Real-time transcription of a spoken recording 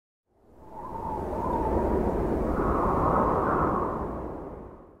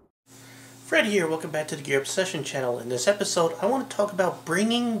Fred here, welcome back to the Gear Obsession channel. In this episode, I want to talk about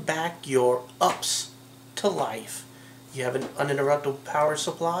bringing back your UPS to life. You have an uninterruptible power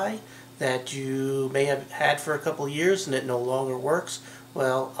supply that you may have had for a couple of years and it no longer works.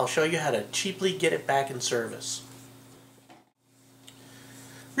 Well, I'll show you how to cheaply get it back in service.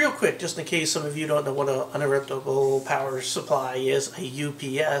 Real quick, just in case some of you don't know what an uninterruptible power supply is, a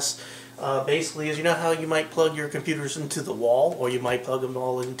UPS basically is, you know how you might plug your computers into the wall, or you might plug them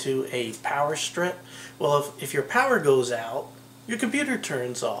all into a power strip? Well, if your power goes out, your computer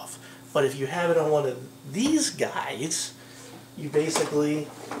turns off. But if you have it on one of these guys, you basically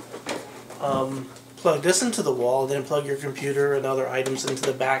plug this into the wall, then plug your computer and other items into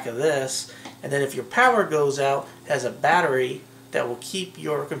the back of this, and then if your power goes out, it has a battery that will keep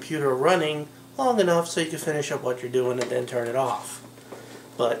your computer running long enough so you can finish up what you're doing and then turn it off.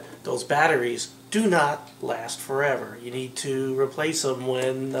 But those batteries do not last forever. You need to replace them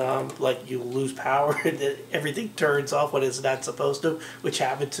when like you lose power and everything turns off when it's not supposed to, which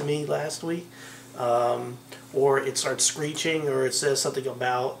happened to me last week. Or it starts screeching, or it says something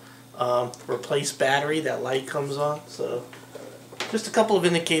about replace battery, that light comes on. So just a couple of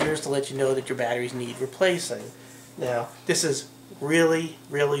indicators to let you know that your batteries need replacing. Now, this is really,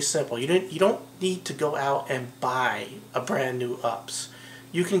 really simple. You don't need to go out and buy a brand new UPS.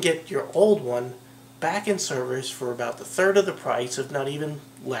 You can get your old one back in service for about the third of the price, if not even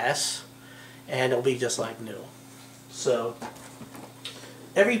less, and it'll be just like new. So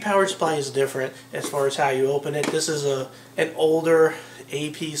every power supply is different as far as how you open it. This is an older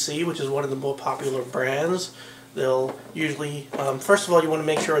APC, which is one of the more popular brands. They'll usually, first of all, you want to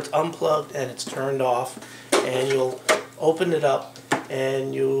make sure it's unplugged and it's turned off, and you'll open it up,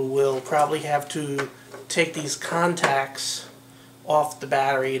 and you will probably have to take these contacts off the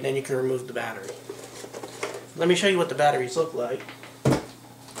battery, and then you can remove the battery. Let me show you what the batteries look like.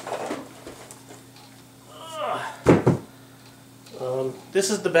 This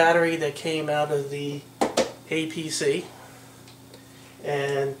is the battery that came out of the APC,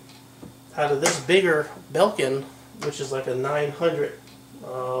 and out of this bigger Belkin, which is like a 900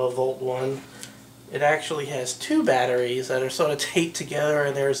 volt one, it actually has two batteries that are sort of taped together,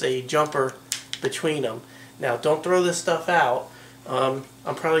 and there's a jumper between them. Now, don't throw this stuff out. I'm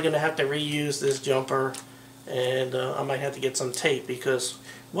probably going to have to reuse this jumper, and I might have to get some tape, because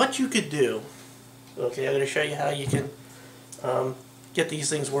what you could do, okay, I'm going to show you how you can get these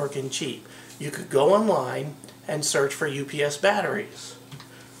things working cheap. You could go online and search for UPS batteries,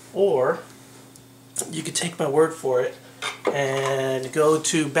 or you could take my word for it and go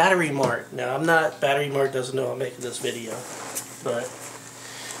to Battery Mart. Now, Battery Mart doesn't know I'm making this video, but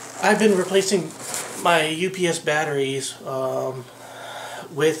I've been replacing my UPS batteries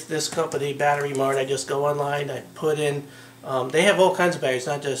with this company, Battery Mart. I just go online, I put in, they have all kinds of batteries,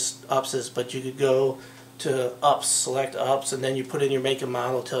 not just UPS's, but you could go to UPS, select UPS, and then you put in your make and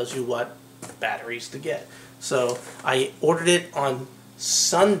model, it tells you what batteries to get. So I ordered it on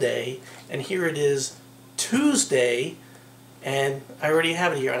Sunday, and here it is Tuesday, and I already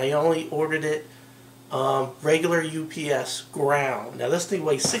have it here, and I only ordered it regular UPS ground. Now this thing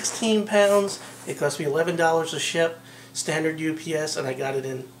weighs 16 pounds, it cost me $11 to ship, standard UPS, and I got it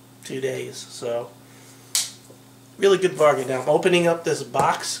in 2 days. So really good bargain. Now I'm opening up this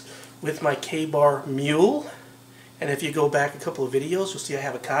box with my K-Bar Mule, and if you go back a couple of videos, you'll see I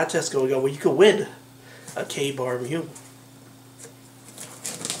have a contest going on where you can win a K-Bar Mule.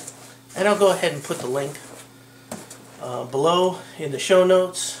 And I'll go ahead and put the link below in the show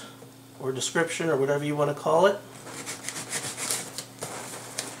notes or description, or whatever you want to call it.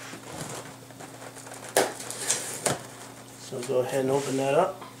 So go ahead and open that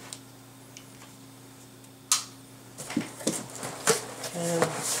up. And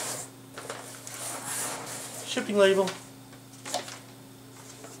shipping label.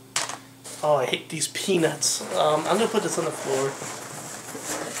 Oh, I hate these peanuts. I'm going to put this on the floor,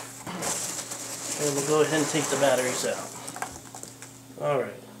 and we'll go ahead and take the batteries out.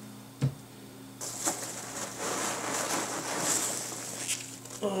 Alright.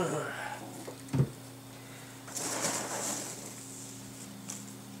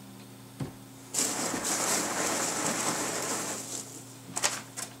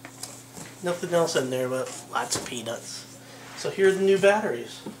 Nothing else in there but lots of peanuts. So here are the new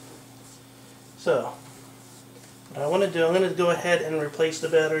batteries. So what I want to do, I'm going to go ahead and replace the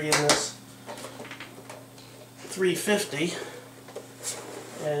battery in this 350,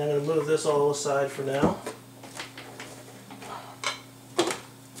 and I'm going to move this all aside for now.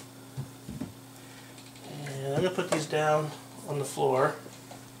 And I'm going to put these down on the floor.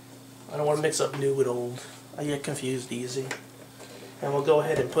 I don't want to mix up new with old. I get confused easy. And we'll go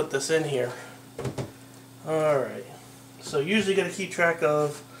ahead and put this in here. Alright, so usually got to keep track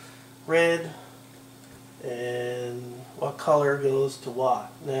of red and what color goes to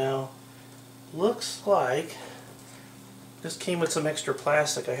what. Now, looks like this came with some extra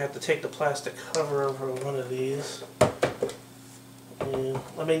plastic. I have to take the plastic cover over one of these. And,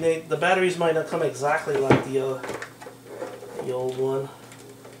 I mean, the batteries might not come exactly like the old one.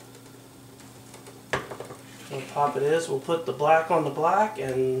 We'll pop it is. We'll put the black on the black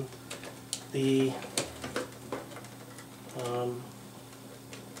and the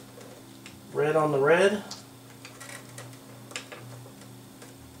red on the red. And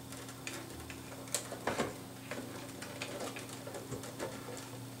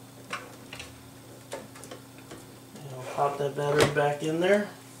I'll pop that battery back in there.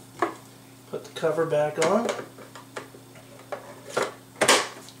 Put the cover back on.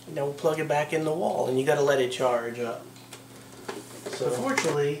 And then we'll plug it back in the wall, and you got to let it charge up. So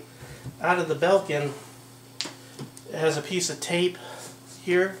unfortunately, out of the Belkin, it has a piece of tape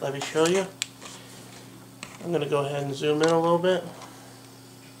here. Let me show you. I'm going to go ahead and zoom in a little bit.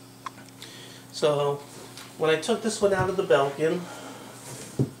 So when I took this one out of the Belkin,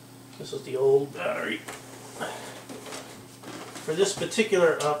 this is the old battery. For this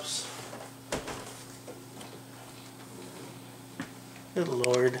particular UPS, good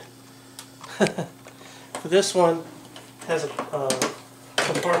Lord. For this one, has a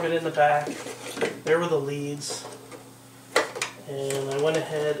compartment in the back. There were the leads. And I went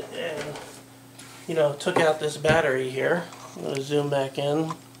ahead and, took out this battery here. I'm going to zoom back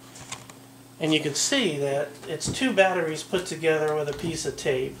in. And you can see that it's two batteries put together with a piece of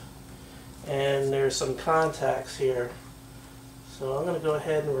tape. And there's some contacts here. So I'm going to go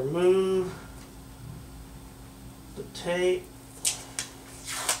ahead and remove the tape.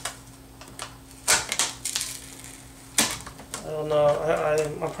 I don't know.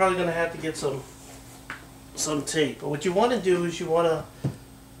 I'm probably going to have to get some tape. But what you want to do is you want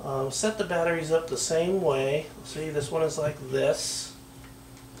to set the batteries up the same way. See, this one is like this.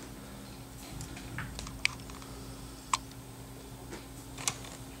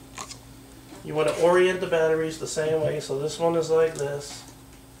 You want to orient the batteries the same way. So this one is like this.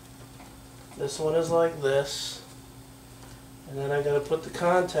 This one is like this. And then I got to put the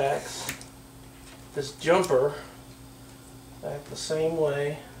contacts, this jumper, back the same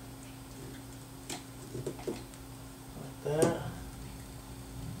way. Like that.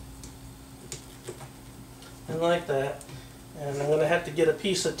 And like that. And I'm going to have to get a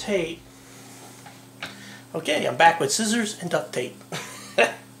piece of tape. Okay, I'm back with scissors and duct tape.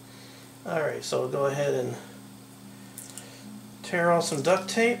 Alright, so we'll go ahead and tear off some duct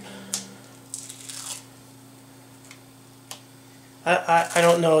tape. I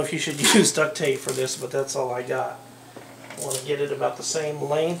don't know if you should use duct tape for this, but that's all I got. I want to get it about the same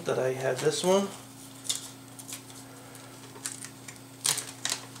length that I had this one.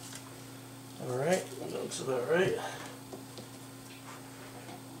 Alright, looks about right.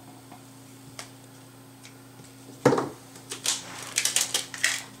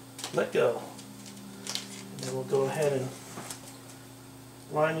 Let go. And then we'll go ahead and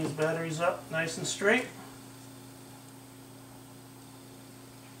line these batteries up nice and straight.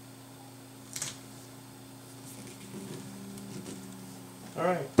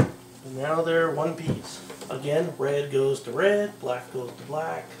 Alright, and now they're one piece. Again, red goes to red, black goes to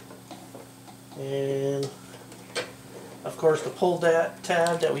black. And of course the pull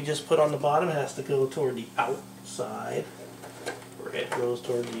tab that we just put on the bottom has to go toward the outside. Red goes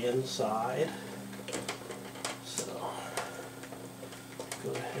toward the inside. So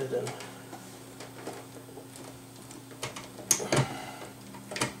go ahead and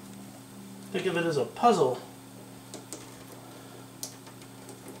think of it as a puzzle.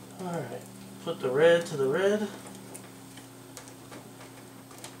 Alright, put the red to the red.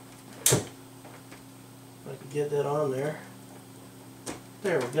 If I could get that on there.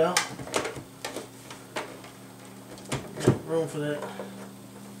 There we go. Got room for that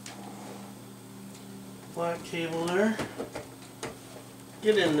black cable there.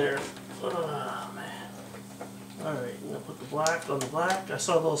 Get in there. Oh man. Alright, I'm going to put the black on the black. I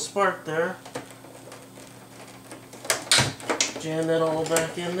saw a little spark there. Jam that all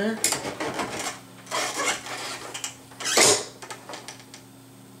back in there.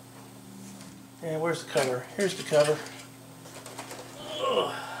 And where's the cover? Here's the cover.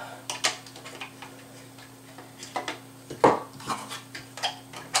 Ugh.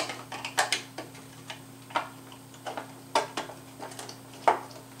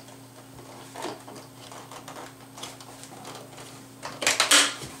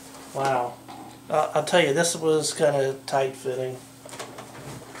 Wow. I'll tell you, this was kind of tight fitting.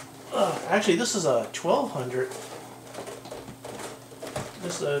 Actually, this is a 1200.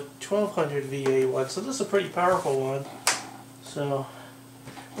 This is a 1200 VA one, so this is a pretty powerful one. So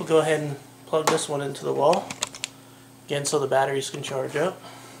we'll go ahead and plug this one into the wall again, so the batteries can charge up.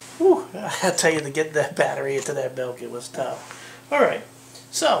 Whew, I tell you, to get that battery into that Belkin was tough. All right,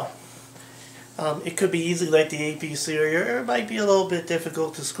 so it could be easily like the APC, or it might be a little bit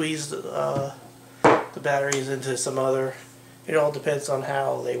difficult to squeeze the batteries into some other. It all depends on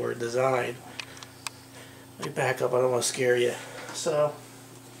how they were designed. Let me back up, I don't want to scare you. So,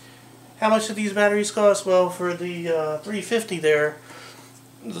 how much do these batteries cost? Well, for the 350 there,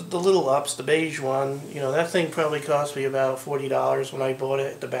 the little ups, the beige one, you know, that thing probably cost me about $40 when I bought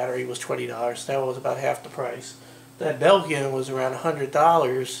it. The battery was $20. That was about half the price. That Belkin was around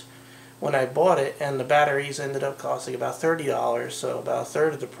 $100 when I bought it, and the batteries ended up costing about $30, so about a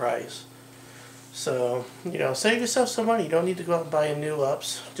third of the price. So, you know, save yourself some money. You don't need to go out and buy a new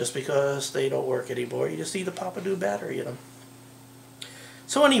ups just because they don't work anymore. You just need to pop a new battery in them.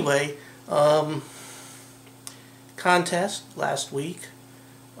 So anyway, contest last week.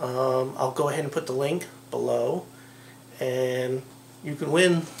 I'll go ahead and put the link below, and you can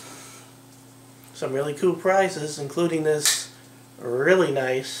win some really cool prizes, including this really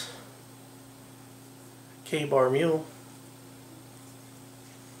nice Ka-Bar Mule.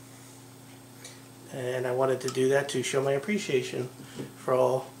 And I wanted to do that to show my appreciation for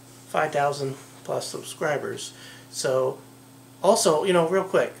all 5,000 plus subscribers. So, also, you know, real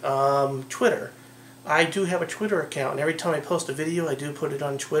quick, Twitter. I do have a Twitter account, and every time I post a video, I do put it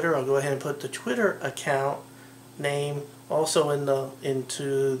on Twitter. I'll go ahead and put the Twitter account name also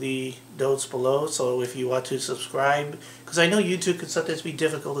into the notes below. So if you want to subscribe, because I know YouTube can sometimes be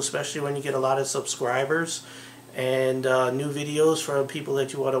difficult, especially when you get a lot of subscribers, and new videos from people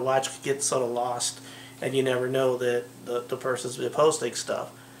that you want to watch get sort of lost, and you never know that the person's been posting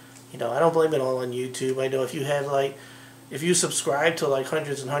stuff. You know, I don't blame it all on YouTube. I know if you have if you subscribe to like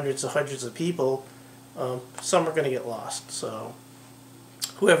hundreds and hundreds of people, some are going to get lost. So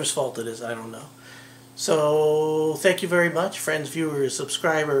whoever's fault it is, I don't know. So thank you very much, friends, viewers,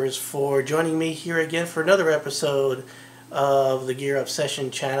 subscribers, for joining me here again for another episode of the Gear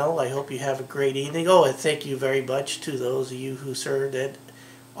Obsession channel. I hope you have a great evening. Oh, and thank you very much to those of you who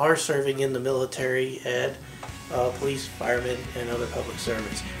are serving in the military, and police, firemen, and other public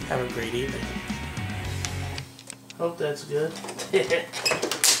servants. Have a great evening. Hope that's good.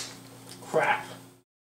 Crap.